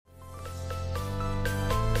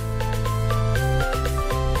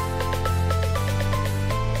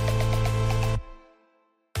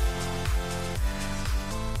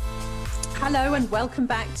Hello and welcome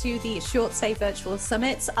back to the Short Stay Virtual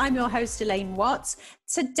Summit. I'm your host, Elaine Watts.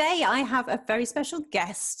 Today I have a very special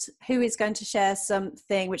guest who is going to share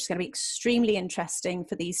something which is going to be extremely interesting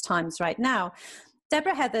for these times right now.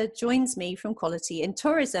 Deborah Heather joins me from Quality in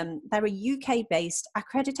Tourism. They're a UK-based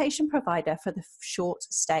accreditation provider for the short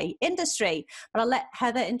stay industry. But I'll let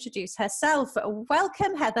Heather introduce herself.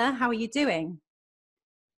 Welcome, Heather. How are you doing?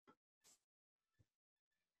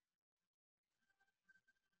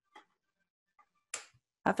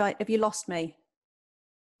 Have you lost me?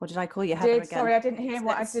 Or did I call you Heather again? Sorry, I didn't hear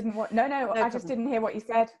what I didn't want. No, I just didn't hear what you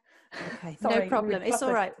said. Okay, Sorry, no problem. It's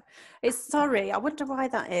all right. Sorry. I wonder why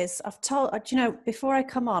that is. I've told, before I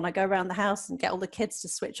come on, I go around the house and get all the kids to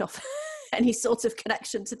switch off any sort of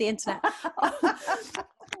connection to the internet.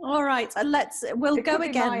 All right, we'll go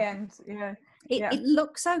again. My end. Yeah. It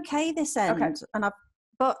looks okay this end, okay.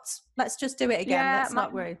 But let's just do it again. Let's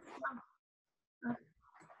not worry.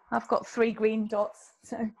 I've got 3 green dots.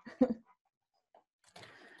 So.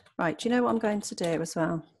 Right, do you know what I'm going to do as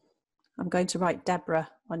well? I'm going to write Deborah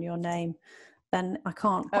on your name. Then I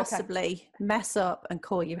can't possibly mess up and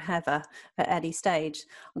call you Heather at any stage.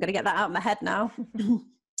 I'm going to get that out of my head now.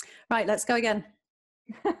 Right, let's go again.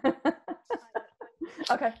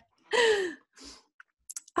 Okay.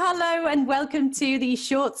 Hello and welcome to the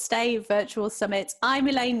Short Stay Virtual Summit. I'm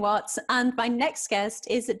Elaine Watts and my next guest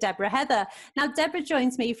is Deborah Heather. Now, Deborah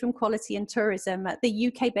joins me from Quality in Tourism, the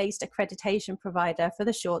UK-based accreditation provider for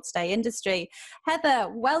the short stay industry. Heather,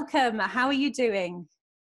 welcome. How are you doing?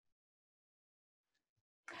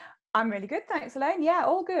 I'm really good, thanks, Elaine. Yeah,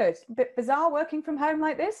 all good. A bit bizarre working from home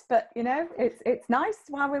like this, but it's nice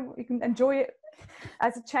while we can enjoy it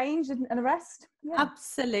as a change and a rest. Yeah.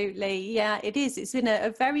 Absolutely. Yeah, it is. It's been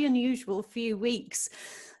a very unusual few weeks.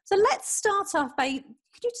 So let's start off by,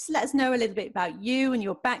 could you just let us know a little bit about you and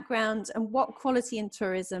your background and what Quality in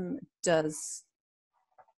Tourism does?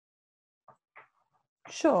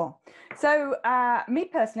 Sure. So me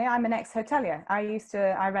personally, I'm an ex-hotelier.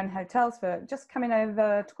 I ran hotels for just coming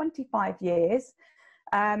over 25 years.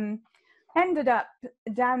 Ended up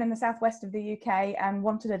down in the southwest of the UK and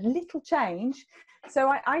wanted a little change. So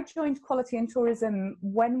I joined Quality in Tourism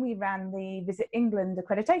when we ran the Visit England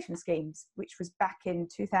accreditation schemes, which was back in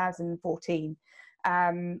 2014.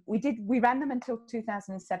 We ran them until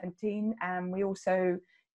 2017, and we also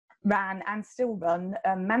ran and still run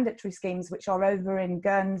mandatory schemes, which are over in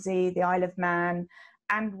Guernsey, the Isle of Man,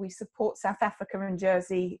 and we support South Africa and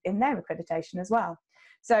Jersey in their accreditation as well.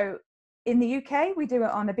 So in the UK, we do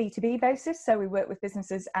it on a B2B basis. So we work with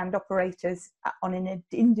businesses and operators on an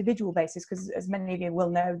individual basis, because as many of you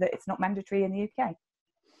will know, that it's not mandatory in the UK.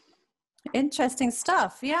 Interesting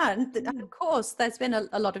stuff. Yeah. And of course, there's been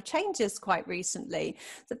a lot of changes quite recently.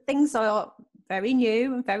 So things are very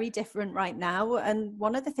new and very different right now. And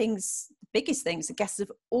one of the biggest things that guests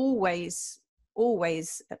have always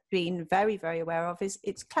been very, very aware of is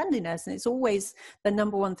its cleanliness, and it's always the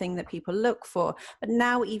number one thing that people look for, but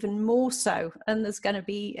now even more so, and there's going to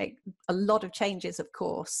be a lot of changes, of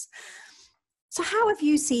course. So how have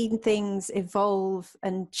you seen things evolve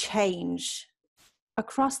and change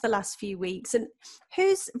across the last few weeks, and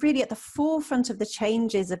who's really at the forefront of the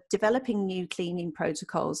changes of developing new cleaning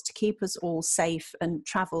protocols to keep us all safe and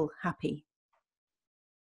travel happy?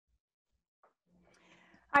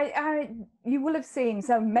 You will have seen,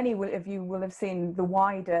 so many of you will have seen the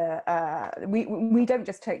wider, we don't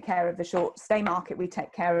just take care of the short stay market, we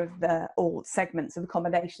take care of all segments of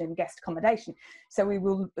accommodation and guest accommodation. So we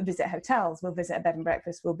will visit hotels, we'll visit a bed and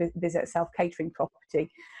breakfast, we'll visit a self-catering property.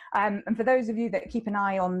 And for those of you that keep an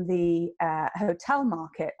eye on the hotel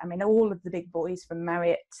market, I mean, all of the big boys from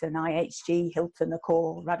Marriott and IHG, Hilton,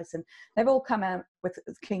 Accor, Radisson, they've all come out with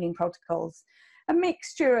cleaning protocols. A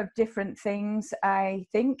mixture of different things, I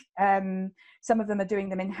think. Some of them are doing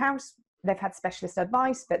them in-house. They've had specialist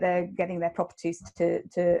advice, but they're getting their properties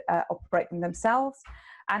to operate them themselves.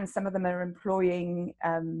 And some of them are employing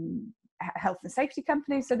health and safety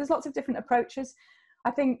companies. So there's lots of different approaches.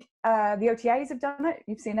 I think the OTAs have done it.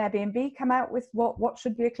 You've seen Airbnb come out with what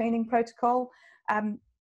should be a cleaning protocol.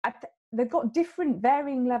 They've got different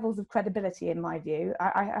varying levels of credibility, in my view.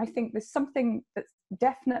 I think there's something that's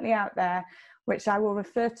definitely out there, which I will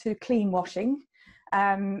refer to clean washing.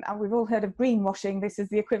 And we've all heard of greenwashing. This is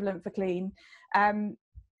the equivalent for clean.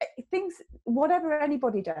 Whatever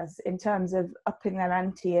anybody does in terms of upping their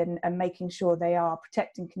ante and making sure they are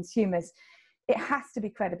protecting consumers, it has to be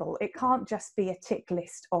credible. It can't just be a tick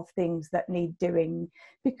list of things that need doing,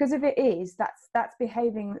 because if it is, that's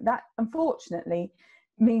behaving, that unfortunately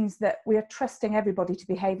means that we are trusting everybody to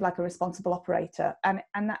behave like a responsible operator, and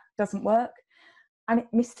that doesn't work. And it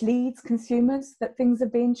misleads consumers that things are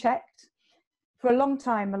being checked. for a long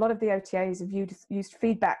time, a lot of the OTAs have used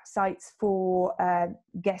feedback sites for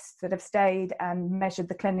guests that have stayed and measured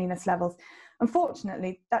the cleanliness levels.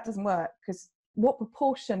 Unfortunately, that doesn't work, because what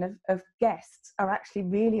proportion of guests are actually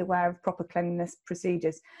really aware of proper cleanliness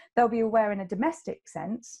procedures? They'll be aware in a domestic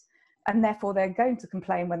sense, and therefore they're going to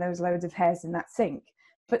complain when there's loads of hairs in that sink.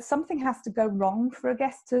 But something has to go wrong for a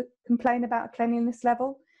guest to complain about a cleanliness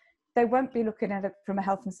level. They won't be looking at it from a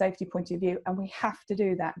health and safety point of view, and we have to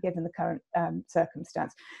do that given the current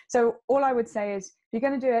circumstance. So all I would say is, if you're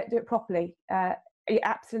going to do it properly. You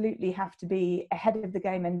absolutely have to be ahead of the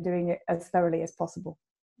game and doing it as thoroughly as possible.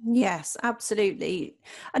 Yes, absolutely.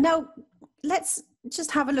 And now let's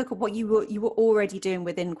just have a look at what you were already doing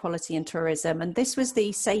within quality and tourism. And this was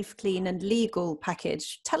the Safe, Clean and Legal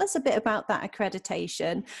package. Tell us a bit about that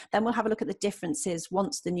accreditation. Then we'll have a look at the differences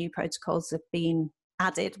once the new protocols have been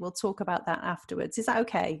added. We'll talk about that afterwards. Is that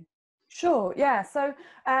okay? Sure, yeah. So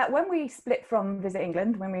when we split from Visit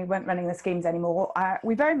England, when we weren't running the schemes anymore,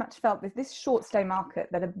 we very much felt that this short stay market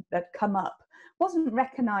that had come up wasn't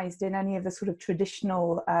recognised in any of the sort of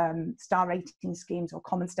traditional star rating schemes or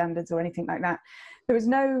common standards or anything like that. There was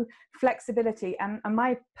no flexibility, and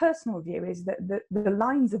my personal view is that the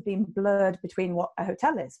lines have been blurred between what a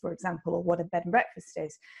hotel is, for example, or what a bed and breakfast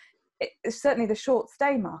is. Certainly the short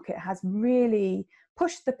stay market has really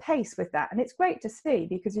pushed the pace with that, and it's great to see,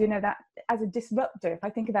 because you know that as a disruptor, if I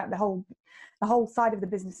think about the whole side of the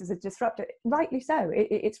business as a disruptor, rightly so,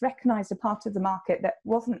 it's recognised a part of the market that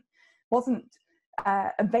wasn't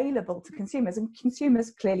available to consumers, and consumers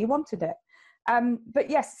clearly wanted it. But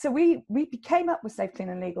yes, so we came up with Safe, Clean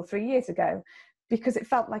and Legal 3 years ago because it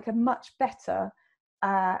felt like a much better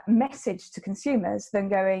message to consumers than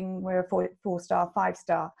going, we're a 4-star,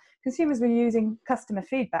 5-star. Consumers were using customer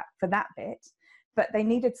feedback for that bit, but they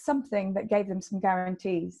needed something that gave them some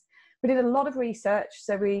guarantees. We did a lot of research,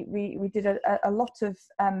 so we did a lot of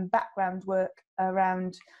background work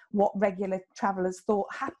around what regular travellers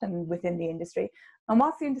thought happened within the industry. And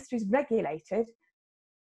whilst the industry is regulated,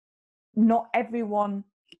 not everyone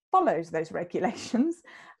follows those regulations,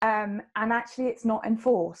 and actually it's not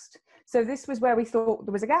enforced. So this was where we thought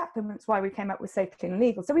there was a gap, and that's why we came up with Safe, Clean and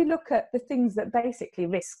Legal. So we look at the things that basically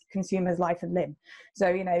risk consumers' life and limb. So,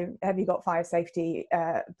 you know, have you got fire safety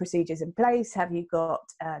procedures in place? Have you got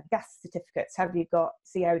gas certificates? Have you got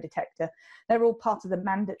CO detector? They're all part of the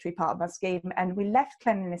mandatory part of our scheme, and we left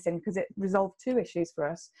cleanliness in because it resolved 2 issues for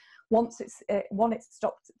us. One, it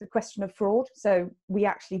stopped the question of fraud. So we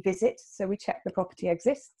actually visit, so we check the property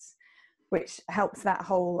exists, which helps that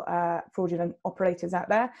whole fraudulent operators out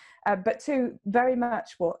there. But 2, very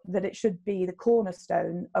much that it should be the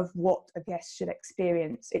cornerstone of what a guest should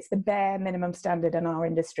experience. It's the bare minimum standard in our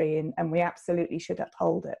industry, and we absolutely should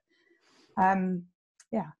uphold it.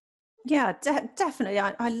 Yeah, definitely.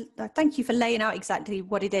 I thank you for laying out exactly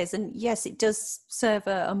what it is. And yes, it does serve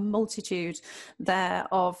a multitude there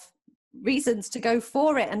of reasons to go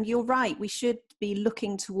for it. And you're right, we should be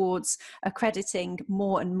looking towards accrediting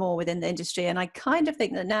more and more within the industry. And I kind of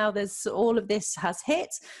think that now there's all of this has hit,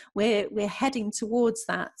 we're heading towards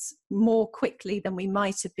that more quickly than we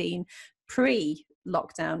might have been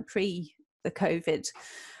pre-lockdown, pre the COVID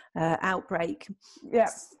outbreak. Yeah.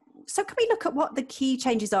 So can we look at what the key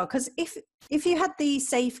changes are? Because if you had the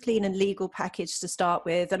Safe, Clean and Legal package to start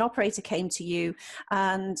with, an operator came to you,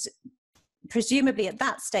 and presumably at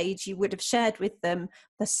that stage you would have shared with them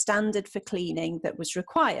the standard for cleaning that was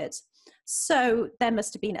required. So there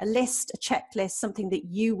must have been a list, a checklist, something that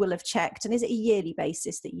you will have checked. And is it a yearly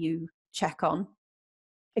basis that you check on?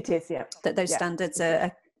 It is, yeah. That those standards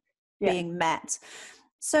are being met.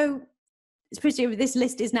 So presumably this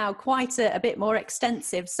list is now quite a bit more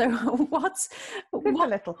extensive. So what a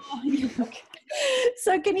little.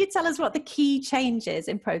 So can you tell us what the key changes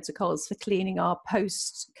in protocols for cleaning are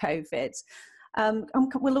post-COVID?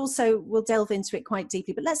 We'll delve into it quite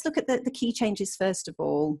deeply, but let's look at the key changes first of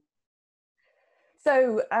all.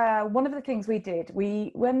 So one of the things we did,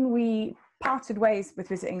 when we parted ways with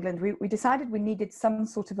Visit England, we decided we needed some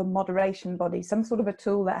sort of a moderation body, some sort of a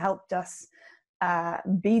tool that helped us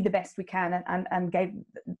be the best we can and gave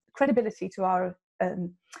credibility to our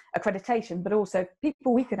accreditation, but also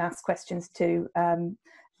people we could ask questions to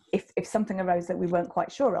if something arose that we weren't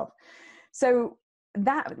quite sure of. So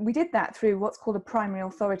we did that through what's called a primary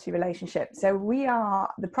authority relationship. So we are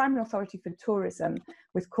the primary authority for tourism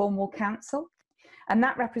with Cornwall Council, and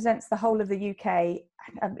that represents the whole of the UK.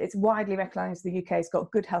 It's widely recognised the UK has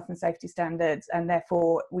got good health and safety standards, and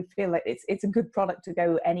therefore we feel like it's a good product to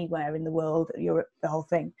go anywhere in the world, Europe, the whole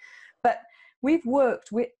thing. But we've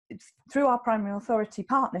worked through our primary authority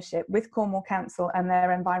partnership with Cornwall Council and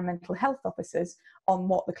their environmental health officers on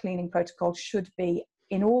what the cleaning protocol should be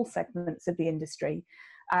in all segments of the industry.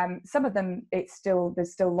 Some of them, there's still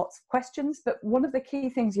lots of questions, but one of the key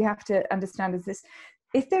things you have to understand is this: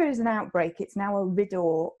 if there is an outbreak, it's now a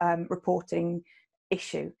RIDDOR reporting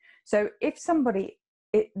issue. So if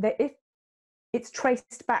if it's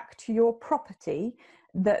traced back to your property,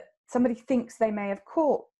 that somebody thinks they may have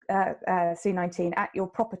caught C19 at your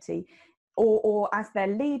property, or as they're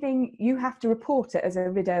leaving, you have to report it as a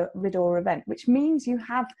RIDDOR event, which means you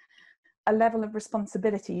have a level of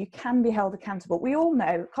responsibility. You can be held accountable. We all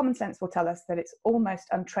know, common sense will tell us that it's almost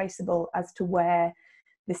untraceable as to where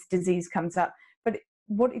this disease comes up. But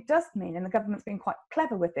what it does mean, and the government's been quite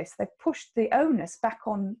clever with this, they've pushed the onus back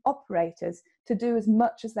on operators to do as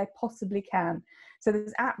much as they possibly can. So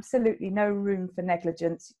there's absolutely no room for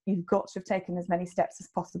negligence. You've got to have taken as many steps as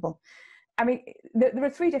possible. I mean, there are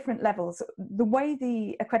 3 different levels. The way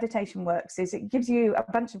the accreditation works is it gives you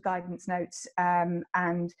a bunch of guidance notes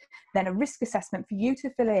and then a risk assessment for you to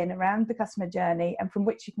fill in around the customer journey, and from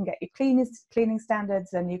which you can get your cleaning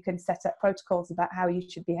standards, and you can set up protocols about how you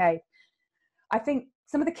should behave. I think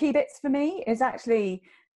some of the key bits for me is actually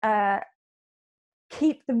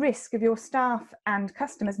keep the risk of your staff and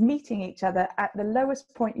customers meeting each other at the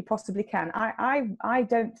lowest point you possibly can. I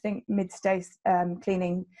don't think mid-stay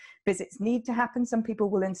cleaning visits need to happen. Some people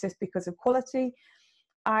will insist because of quality.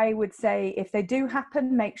 I would say if they do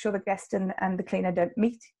happen, make sure the guest and the cleaner don't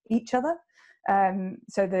meet each other,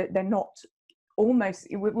 so that they're not almost,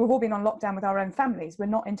 we've all been on lockdown with our own families. We're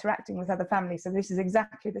not interacting with other families. So this is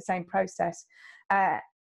exactly the same process.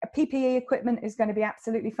 PPE equipment is going to be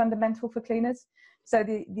absolutely fundamental for cleaners. So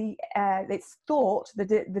it's thought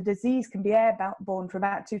the disease can be airborne for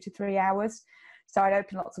about 2 to 3 hours. So I'd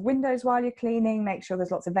open lots of windows while you're cleaning, make sure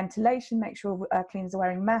there's lots of ventilation, make sure cleaners are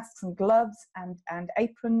wearing masks and gloves and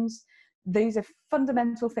aprons. These are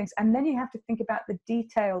fundamental things. And then you have to think about the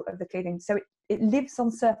detail of the cleaning. So it lives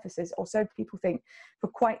on surfaces, or so people think, for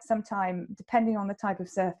quite some time, depending on the type of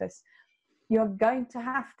surface. You're going to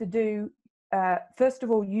have to do, first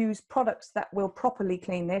of all, use products that will properly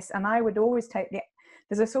clean this. And I would always take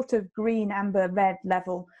there's a sort of green, amber, red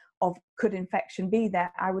level of could infection be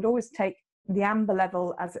there. I would always take the amber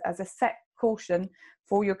level as a set caution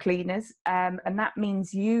for your cleaners. And that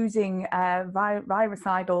means using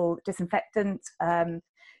virucidal disinfectant,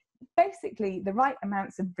 basically the right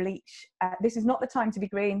amounts of bleach. This is not the time to be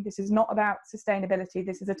green. This is not about sustainability.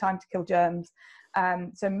 This is a time to kill germs.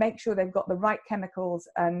 So make sure they've got the right chemicals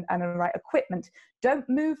and the right equipment. Don't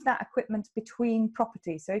move that equipment between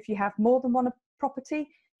properties. So if you have more than one property,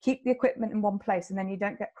 keep the equipment in one place, and then you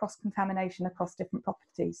don't get cross-contamination across different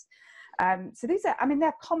properties. So these are, I mean,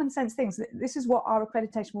 they're common sense things. This is what our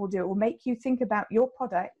accreditation will do. It will make you think about your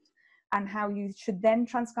product and how you should then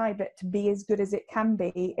transcribe it to be as good as it can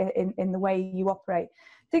be in the way you operate.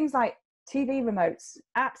 Things like TV remotes,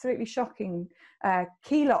 absolutely shocking,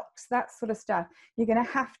 key locks, that sort of stuff. You're going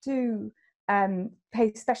to have to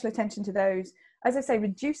pay special attention to those. As I say,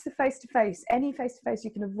 reduce the face-to-face, any face-to-face you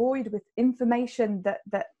can avoid with information that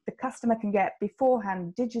the customer can get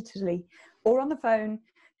beforehand, digitally, or on the phone.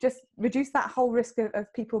 Just reduce that whole risk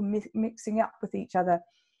of people mixing up with each other.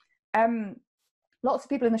 Lots of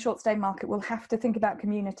people in the short stay market will have to think about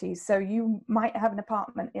communities. So you might have an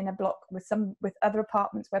apartment in a block with other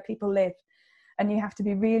apartments where people live, and you have to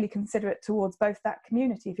be really considerate towards both that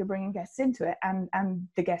community if you're bringing guests into it and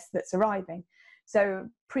the guest that's arriving. So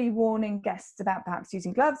pre-warning guests about perhaps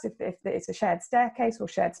using gloves if it's a shared staircase or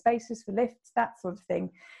shared spaces for lifts, that sort of thing.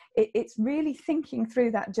 It's really thinking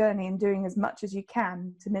through that journey and doing as much as you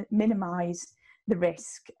can to minimise the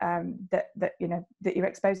risk that you're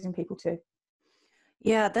exposing people to.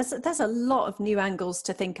 Yeah, there's a lot of new angles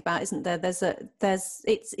to think about, isn't there?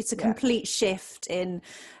 It's a complete shift in,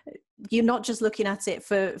 you're not just looking at it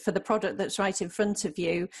for the product that's right in front of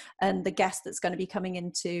you and the guest that's going to be coming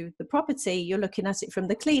into the property. You're looking at it from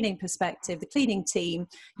the cleaning perspective, the cleaning team,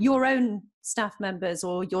 your own staff members,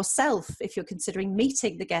 or yourself if you're considering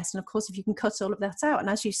meeting the guest. And of course, if you can cut all of that out, and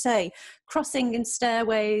as you say, crossing in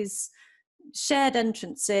stairways, shared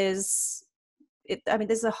entrances,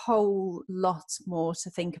 there's a whole lot more to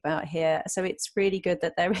think about here. So it's really good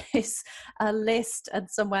that there is a list and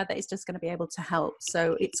somewhere that is just going to be able to help.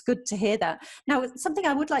 So it's good to hear that. Now, something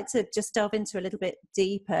I would like to just delve into a little bit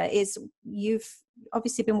deeper is you've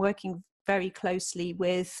obviously been working very closely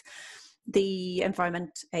with the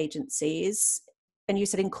environment agencies. And you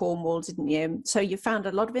said in Cornwall, didn't you? So you found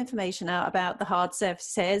a lot of information out about the hard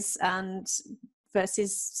surfaces and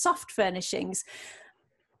versus soft furnishings.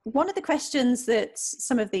 One of the questions that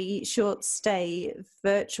some of the Short Stay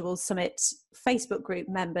Virtual Summit Facebook group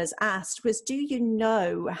members asked was, do you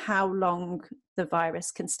know how long the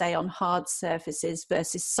virus can stay on hard surfaces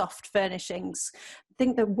versus soft furnishings? I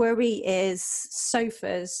think the worry is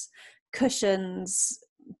sofas, cushions,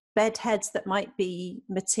 bed heads that might be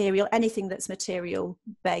material, anything that's material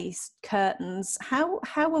based, curtains. How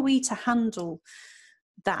are we to handle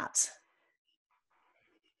that?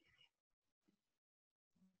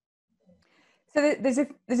 So there's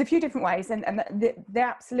a few different ways, and the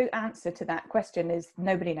absolute answer to that question is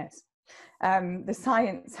nobody knows. The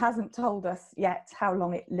science hasn't told us yet how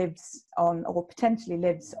long it lives on, or potentially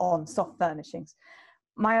lives on, soft furnishings.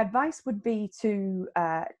 My advice would be to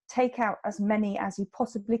take out as many as you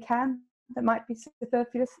possibly can that might be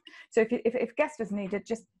superfluous. So if guest doesn't need it,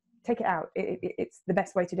 just take it out. It's the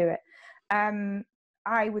best way to do it.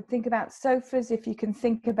 I would think about sofas. If you can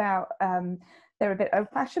think about, they're a bit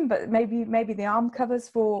old-fashioned, but maybe the arm covers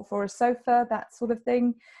for a sofa, that sort of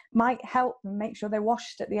thing, might help. And make sure they're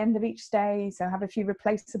washed at the end of each stay. So have a few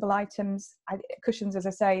replaceable items. Cushions, as I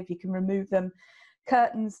say, if you can remove them.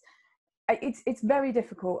 Curtains. It's very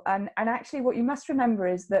difficult. And actually, what you must remember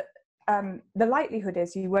is that the likelihood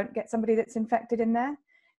is you won't get somebody that's infected in there.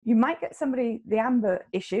 You might get somebody. The amber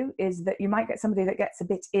issue is that you might get somebody that gets a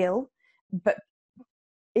bit ill, but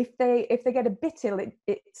if they get a bit ill,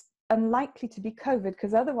 it's unlikely to be COVID,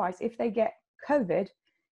 because otherwise, if they get COVID,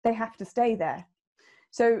 they have to stay there.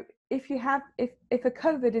 So if a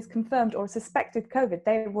COVID is confirmed or a suspected COVID,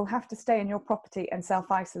 they will have to stay in your property and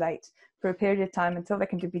self-isolate for a period of time until they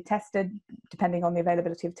can be tested, depending on the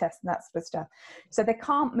availability of tests and that sort of stuff. So they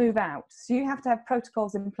can't move out. So you have to have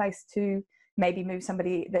protocols in place to maybe move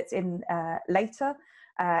somebody that's in later.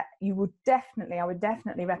 I would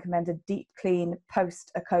definitely recommend a deep clean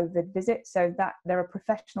post a COVID visit, so that there are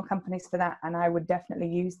professional companies for that, and I would definitely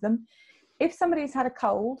use them. If somebody's had a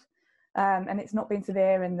cold and it's not been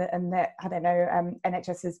severe, and I don't know,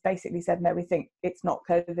 NHS has basically said, no, we think it's not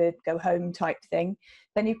COVID, go home type thing,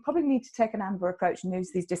 then you probably need to take an amber approach and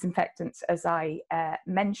use these disinfectants, as I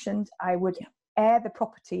mentioned. I would air the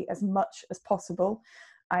property as much as possible.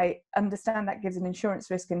 I understand that gives an insurance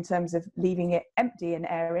risk in terms of leaving it empty and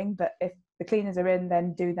airing, but if the cleaners are in,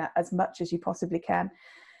 then do that as much as you possibly can.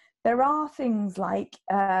 There are things like,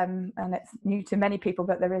 and it's new to many people,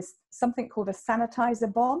 but there is something called a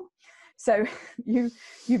sanitizer bomb. So you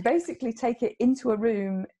basically take it into a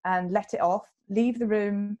room and let it off, leave the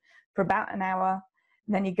room for about an hour,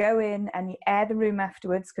 and then you go in and you air the room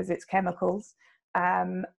afterwards because it's chemicals,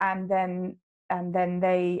 and then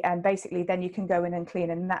you can go in and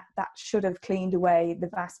clean, and that should have cleaned away the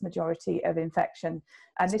vast majority of infection.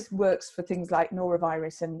 And this works for things like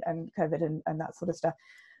norovirus and COVID and that sort of stuff.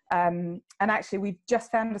 And actually, we've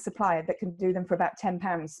just found a supplier that can do them for about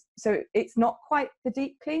 £10. So it's not quite the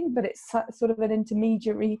deep clean, but it's sort of an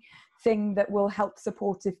intermediary thing that will help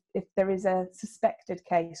support if there is a suspected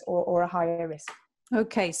case or a higher risk.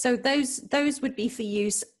 Okay, so those would be for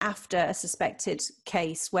use after a suspected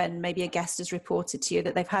case, when maybe a guest has reported to you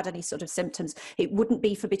that they've had any sort of symptoms. It wouldn't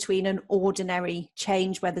be for between an ordinary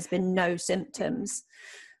change where there's been no symptoms.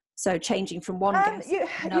 So changing from one guest to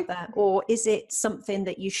another, or is it something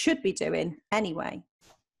that you should be doing anyway?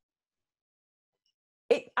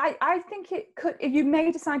 I think it could. You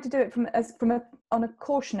may decide to do it on a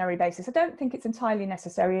cautionary basis. I don't think it's entirely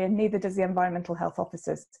necessary, and neither does the environmental health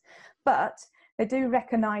officers. But they do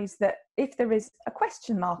recognise that if there is a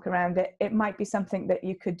question mark around it, it might be something that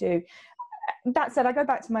you could do. That said, I go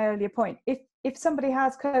back to my earlier point. If somebody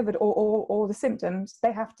has COVID or the symptoms,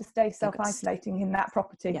 they have to stay self-isolating in that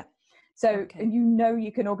property. Yeah. So and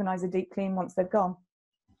you can organise a deep clean once they've gone.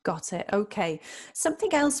 Got it. Okay.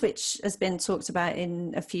 Something else which has been talked about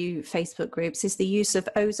in a few Facebook groups is the use of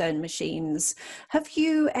ozone machines. Have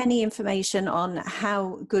you any information on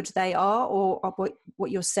how good they are, or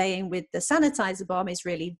what you're saying with the sanitizer bomb is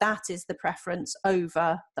really that is the preference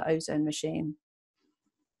over the ozone machine?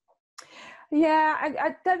 Yeah,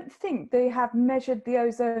 I don't think they have measured the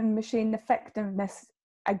ozone machine effectiveness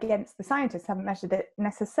against, the scientists haven't measured it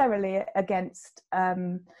necessarily against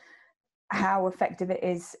how effective it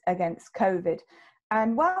is against COVID.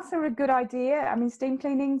 And whilst they're a good idea, I mean, steam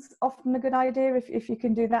cleaning's often a good idea if you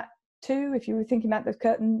can do that too, if you were thinking about the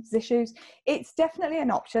curtains issues. It's definitely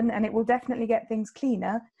an option, and it will definitely get things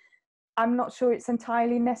cleaner. I'm not sure it's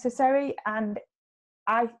entirely necessary, and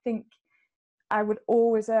I think I would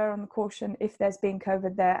always err on the caution if there's been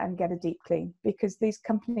COVID there and get a deep clean, because these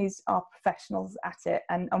companies are professionals at it.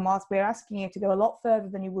 And whilst we're asking you to go a lot further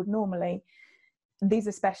than you would normally, these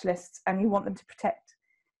are specialists, and you want them to protect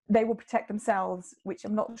they will protect themselves, which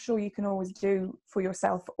I'm not sure you can always do for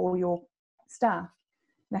yourself or your staff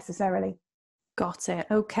necessarily. Got it.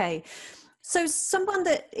 Okay. So someone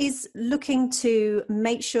that is looking to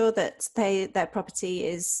make sure that their property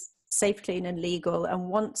is safe, clean and legal and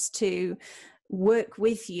wants to work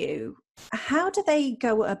with you, how do they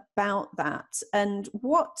go about that? And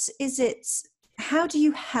what is it, how do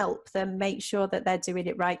you help them make sure that they're doing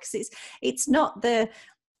it right? Because it's not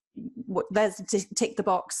there's tick the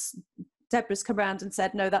box, Deborah's come around and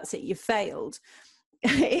said, no, that's it, you failed.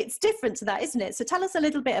 It's different to that, isn't it? So tell us a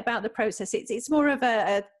little bit about the process. It's more of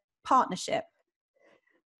a partnership.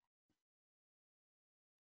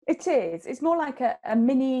 It is. It's more like a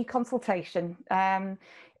mini consultation.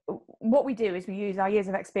 What we do is we use our years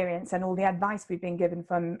of experience and all the advice we've been given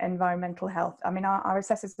from environmental health. I mean, our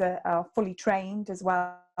assessors are fully trained as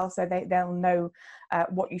well, so they'll know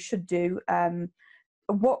what you should do.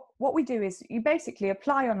 What we do is you basically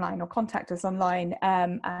apply online or contact us online,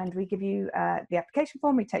 and we give you the application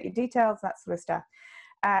form, we take your details, that sort of stuff.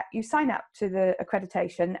 You sign up to the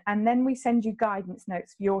accreditation, and then we send you guidance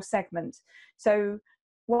notes for your segment. So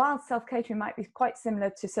while self-catering might be quite similar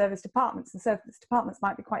to service departments, and service departments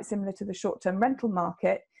might be quite similar to the short-term rental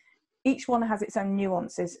market, each one has its own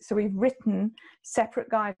nuances. So we've written separate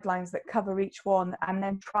guidelines that cover each one, and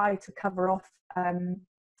then try to cover off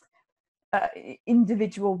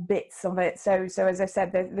individual bits of it. So as I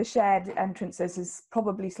said, the shared entrances is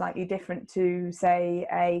probably slightly different to, say,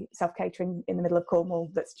 a self-catering in the middle of Cornwall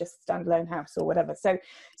that's just a standalone house or whatever. So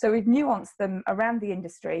we've nuanced them around the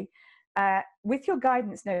industry. With your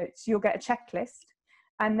guidance notes, you'll get a checklist,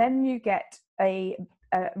 and then you get a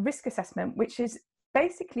risk assessment, which is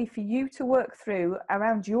basically for you to work through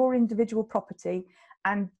around your individual property,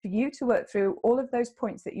 and for you to work through all of those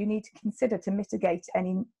points that you need to consider to mitigate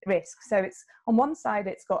any risk. So it's on one side,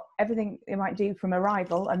 it's got everything you might do from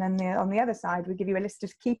arrival, and then on the other side, we give you a list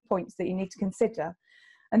of key points that you need to consider.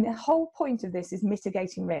 And the whole point of this is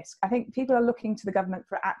mitigating risk. I think people are looking to the government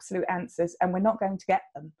for absolute answers, and we're not going to get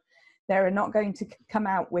them. They're not going to come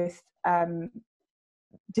out with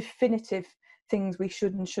definitive things we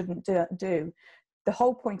should and shouldn't do. The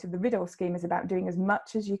whole point of the RIDDLE scheme is about doing as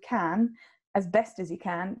much as you can, as best as you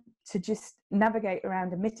can, to just navigate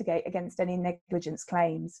around and mitigate against any negligence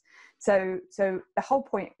claims. So the whole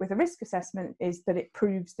point with a risk assessment is that it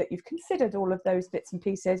proves that you've considered all of those bits and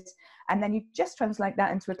pieces, and then you just translate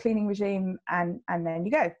that into a cleaning regime, and then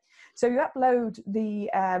you go. So you upload the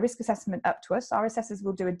risk assessment up to us. Our assessors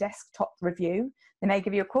will do a desktop review. They may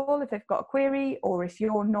give you a call if they've got a query, or if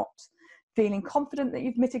you're not feeling confident that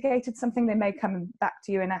you've mitigated something, they may come back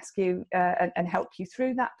to you and ask you and help you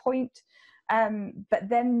through that point. But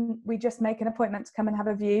then we just make an appointment to come and have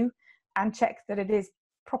a view and check that it is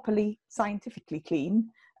properly scientifically clean,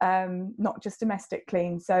 not just domestic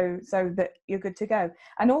clean, so that you're good to go.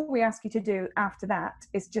 And all we ask you to do after that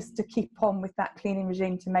is just to keep on with that cleaning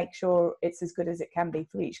regime to make sure it's as good as it can be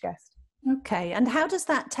for each guest. Okay, and how does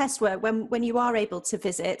that test work when you are able to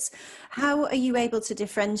visit? How are you able to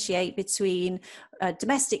differentiate between a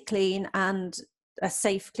domestic clean and a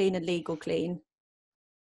safe clean and legal clean?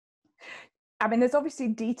 I mean, there's obviously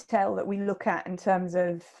detail that we look at in terms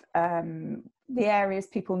of the areas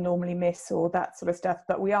people normally miss or that sort of stuff,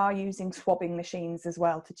 but we are using swabbing machines as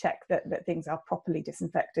well to check that things are properly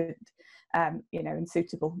disinfected, and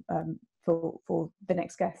suitable for the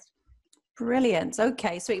next guest. Brilliant.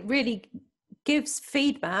 Okay, so it really gives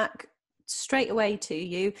feedback straight away to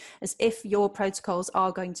you as if your protocols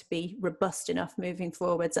are going to be robust enough moving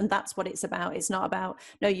forwards, and that's what it's about. It's not about,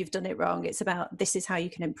 no, you've done it wrong. It's about, this is how you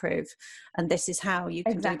can improve, and this is how you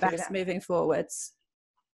can do best moving forwards.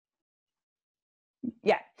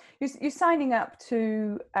 Yeah, you're signing up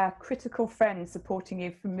to a critical friend supporting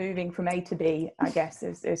you from moving from A to B, I guess,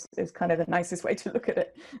 is kind of the nicest way to look at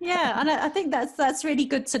it. Yeah, and I think that's really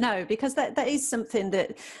good to know, because that is something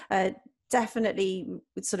that definitely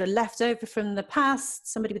sort of left over from the past.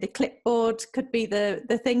 Somebody with a clipboard could be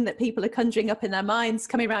the thing that people are conjuring up in their minds,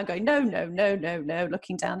 coming around going, no,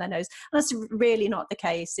 looking down their nose. And that's really not the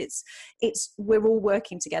case. It's we're all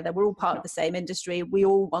working together. We're all part of the same industry. We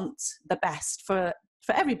all want the best for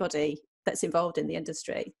everybody that's involved in the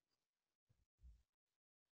industry.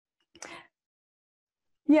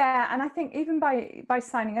 Yeah, and I think even by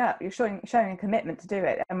signing up, you're showing a commitment to do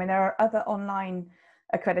it. I mean, there are other online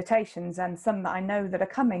accreditations, and some that I know that are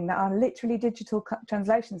coming that are literally digital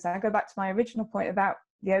translations. And I go back to my original point about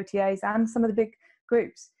the OTAs and some of the big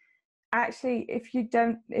groups. Actually, if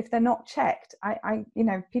they're not checked,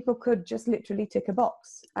 people could just literally tick a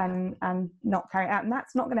box and not carry it out, and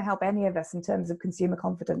that's not going to help any of us in terms of consumer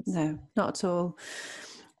confidence. No, not at all.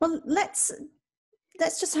 Well, let's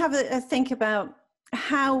let's just have a think about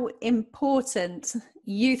how important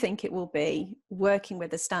you think it will be working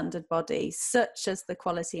with a standard body such as the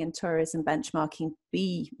Quality and Tourism Benchmarking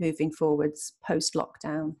be moving forwards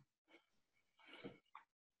post-lockdown.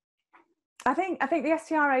 I think the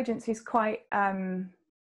STR agency is quite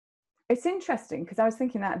it's interesting, because I was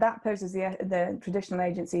thinking that poses the traditional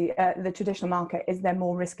agency, the traditional market, is there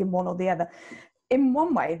more risk in one or the other? In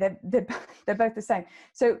one way, they're both the same.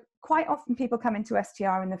 So quite often people come into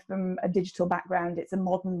STR from a digital background. It's a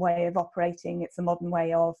modern way of operating. It's a modern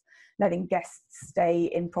way of letting guests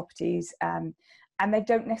stay in properties. And they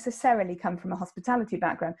don't necessarily come from a hospitality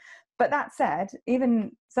background. But that said,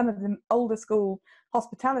 even some of the older school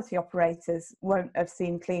hospitality operators won't have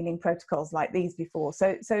seen cleaning protocols like these before.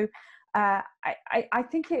 So I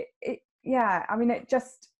think it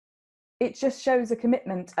just shows a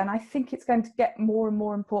commitment, and I think it's going to get more and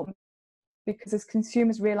more important, because as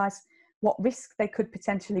consumers realise what risk they could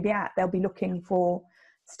potentially be at, they'll be looking for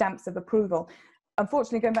stamps of approval.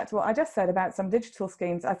 Unfortunately, going back to what I just said about some digital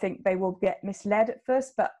schemes, I think they will get misled at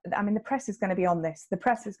first, but I mean, the press is going to be on this. The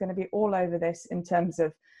press is going to be all over this in terms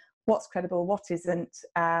of what's credible, what isn't,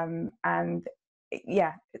 and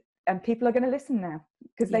people are going to listen now,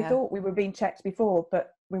 because they thought we were being checked before,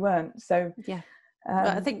 but we weren't. So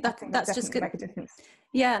I think that's just going to make a difference.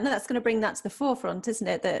 Yeah, no, that's going to bring that to the forefront, isn't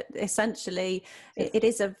it? That essentially it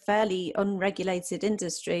is a fairly unregulated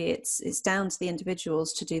industry. It's down to the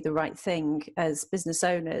individuals to do the right thing as business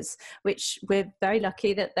owners, which we're very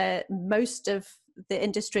lucky that most of the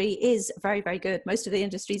industry is very, very good. Most of the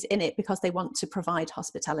industry's in it because they want to provide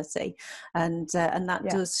hospitality, and that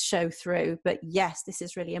does show through. But yes, this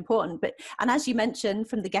is really important. And as you mentioned,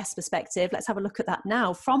 from the guest perspective, let's have a look at that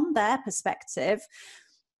now. From their perspective,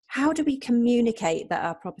 how do we communicate that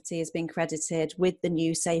our property is being credited with the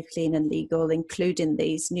new Safe, Clean and Legal, including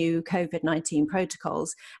these new COVID-19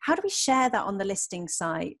 protocols? How do we share that on the listing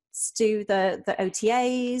sites? Do the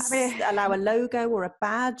OTAs allow a logo or a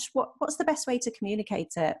badge? What's the best way to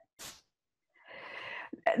communicate it?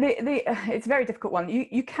 It's a very difficult one.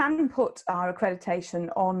 You can put our accreditation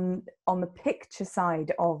on the picture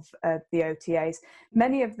side of the OTAs.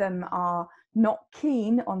 Many of them are not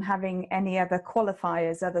keen on having any other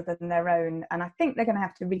qualifiers other than their own, and I think they're going to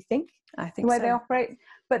have to rethink the way they operate.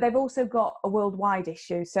 But they've also got a worldwide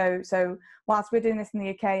issue. So whilst we're doing this in the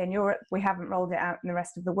UK and Europe, we haven't rolled it out in the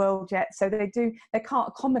rest of the world yet. So they can't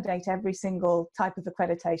accommodate every single type of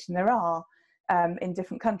accreditation there are in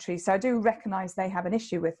different countries. So I do recognise they have an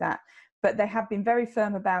issue with that, but they have been very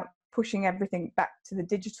firm about pushing everything back to the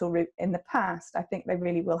digital route in the past. I think they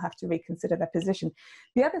really will have to reconsider their position.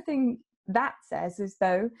 The other thing that says is,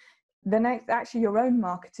 though, your own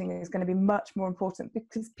marketing is going to be much more important,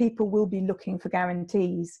 because people will be looking for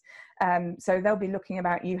guarantees. So they'll be looking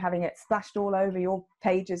about you having it splashed all over your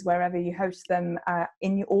pages wherever you host them,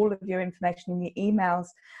 in all of your information in your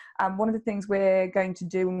emails. One of the things we're going to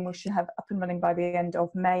do, and we should have up and running by the end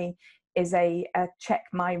of May, is a check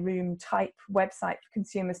my room type website for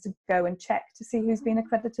consumers to go and check to see who's been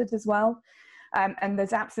accredited as well. And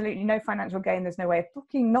there's absolutely no financial gain. There's no way of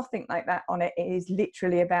booking, nothing like that on it. It is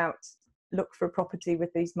literally about look for a property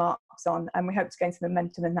with these marks on, and we hope to gain some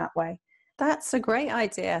momentum in that way. That's a great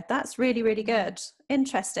idea. That's really, really good.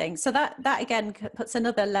 Interesting. So that again puts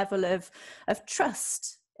another level of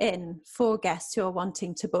trust in for guests who are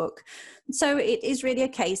wanting to book. So it is really a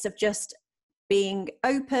case of just being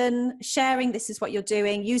open, sharing this is what you're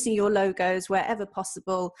doing, using your logos wherever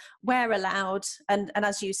possible, where allowed. And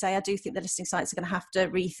as you say, I do think the listing sites are going to have to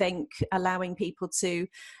rethink allowing people to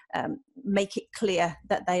make it clear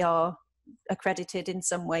that they are accredited in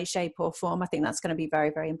some way, shape or form. I think that's going to be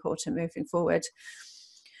very, very important moving forward.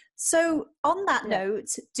 So on that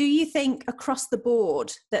note, do you think across the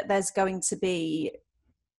board that there's going to be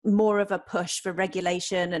more of a push for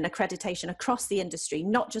regulation and accreditation across the industry,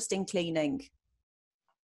 not just in cleaning?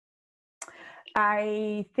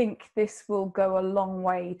 I think this will go a long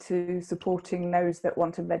way to supporting those that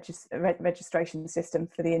want a registration system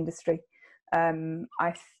for the industry.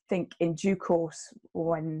 I think in due course,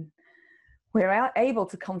 when we're able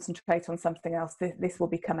to concentrate on something else, this will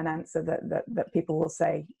become an answer that people will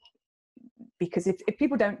say. Because if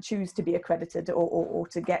people don't choose to be accredited or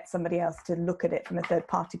to get somebody else to look at it from a third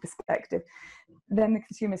party perspective, then the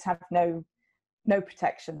consumers have no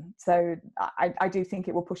protection. So I do think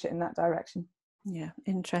it will push it in that direction. Yeah,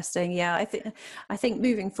 interesting. Yeah, I think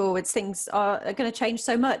moving forwards things are going to change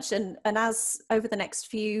so much, and as over the next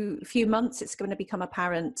few months, it's going to become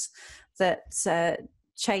apparent that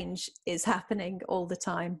change is happening all the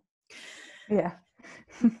time. Yeah.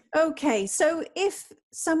 Okay, so if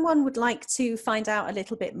someone would like to find out a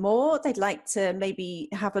little bit more, they'd like to maybe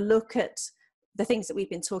have a look at the things that we've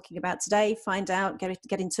been talking about today, find out,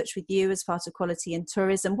 get in touch with you as part of Quality in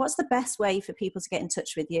Tourism, what's the best way for people to get in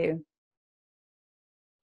touch with you?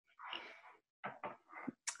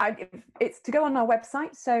 It's to go on our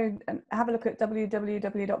website, so have a look at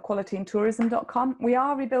www.qualityintourism.com. We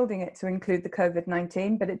are rebuilding it to include the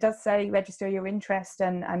COVID-19, but it does say register your interest,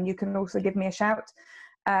 and you can also give me a shout.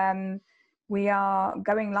 We are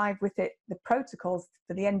going live with it, the protocols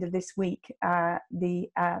for the end of this week. The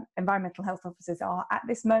environmental health officers are at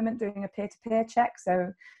this moment doing a peer-to-peer check,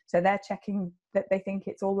 so they're checking that they think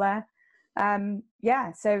it's all there. So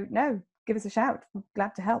no, give us a shout. We're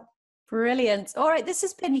glad to help. Brilliant. All right. This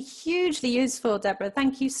has been hugely useful, Deborah.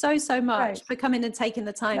 Thank you so much for coming and taking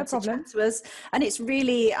the time to chat to us. And it's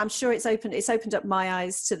really, I'm sure it's opened up my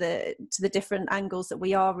eyes to the different angles that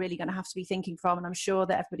we are really going to have to be thinking from. And I'm sure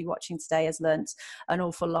that everybody watching today has learned an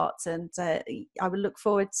awful lot. And I would look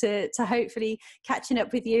forward to hopefully catching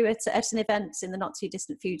up with you at an event in the not too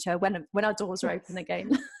distant future when our doors are open again.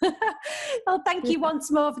 Well, thank you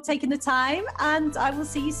once more for taking the time, and I will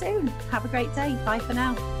see you soon. Have a great day. Bye for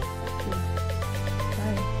now.